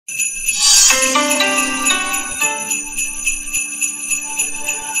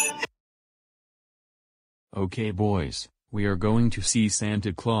Okay boys, we are going to see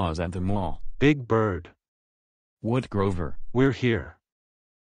Santa Claus at the mall. Big Bird. What Grover? We're here.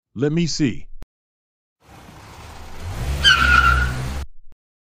 Let me see.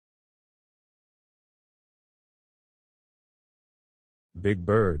 Big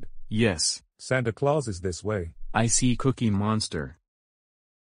Bird. Yes. Santa Claus is this way. I see Cookie Monster.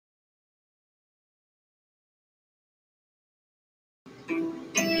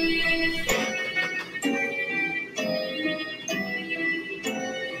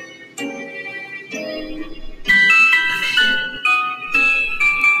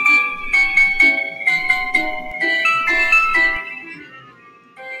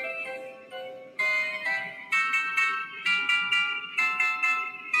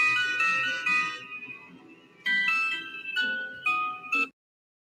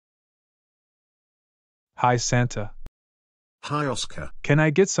 Hi Santa. Hi Oscar. Can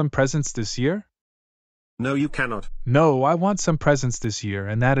I get some presents this year? No, you cannot. No, I want some presents this year,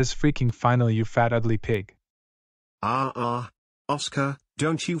 and that is freaking final, you fat ugly pig. Oscar,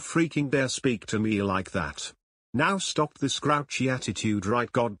 don't you freaking dare speak to me like that. Now stop this grouchy attitude,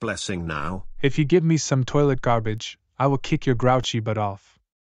 right? God blessing now. If you give me some toilet garbage, I will kick your grouchy butt off.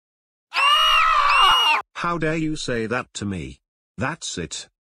 How dare you say that to me? That's it.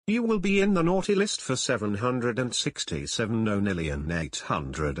 You will be in the naughty list for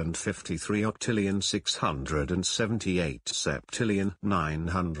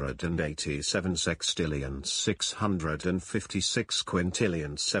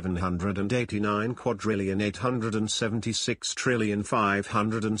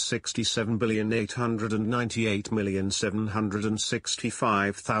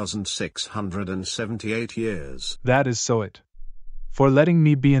years. That is so it. For letting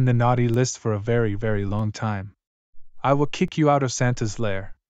me be in the naughty list for a very, very long time. I will kick you out of Santa's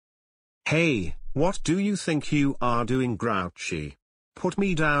lair. Hey, what do you think you are doing, Grouchy? Put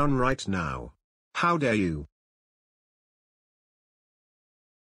me down right now. How dare you?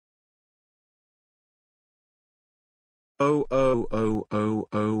 Oh.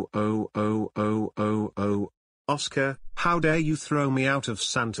 Oscar, how dare you throw me out of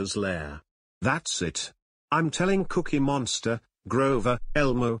Santa's lair? That's it. I'm telling Cookie Monster, Grover,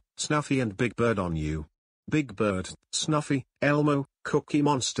 Elmo, Snuffy and Big Bird on you. Big Bird, Snuffy, Elmo, Cookie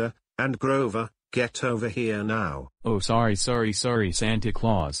Monster, and Grover, get over here now. Oh sorry Santa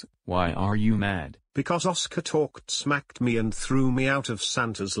Claus, why are you mad? Because Oscar smacked me and threw me out of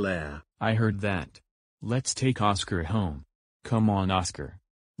Santa's lair. I heard that. Let's take Oscar home. Come on Oscar.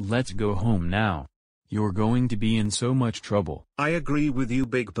 Let's go home now. You're going to be in so much trouble. I agree with you,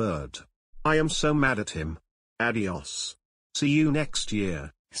 Big Bird. I am so mad at him. Adios. See you next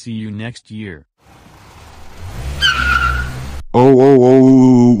year. See you next year.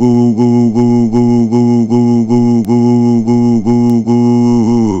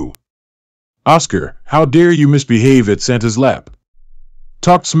 Oscar, how dare you misbehave at Santa's lap?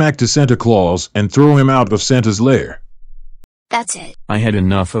 Talk smack to Santa Claus and throw him out of Santa's lair. That's it. I had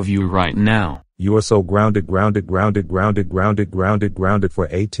enough of you right now. You are so grounded for 18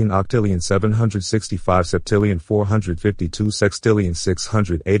 octillion 765 septillion 452 sextillion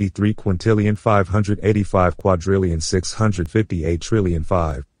 683 quintillion 585 quadrillion 658 trillion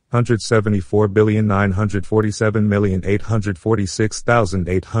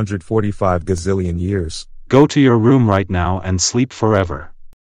 574,947,846,845 gazillion years. Go to your room right now and sleep forever.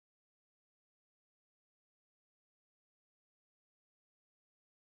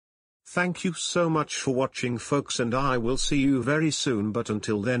 Thank you so much for watching, folks, and I will see you very soon, but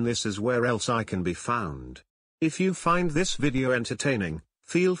until then, this is where else I can be found. If you find this video entertaining,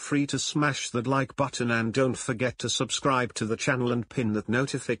 feel free to smash that like button and don't forget to subscribe to the channel and pin that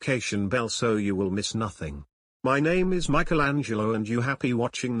notification bell so you will miss nothing. My name is Michaelangelo and you happy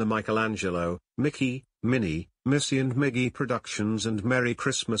watching the Michaelangelo, Mickey, Minnie, Missy and Miggy Productions, and Merry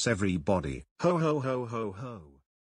Christmas everybody. Ho ho ho ho ho.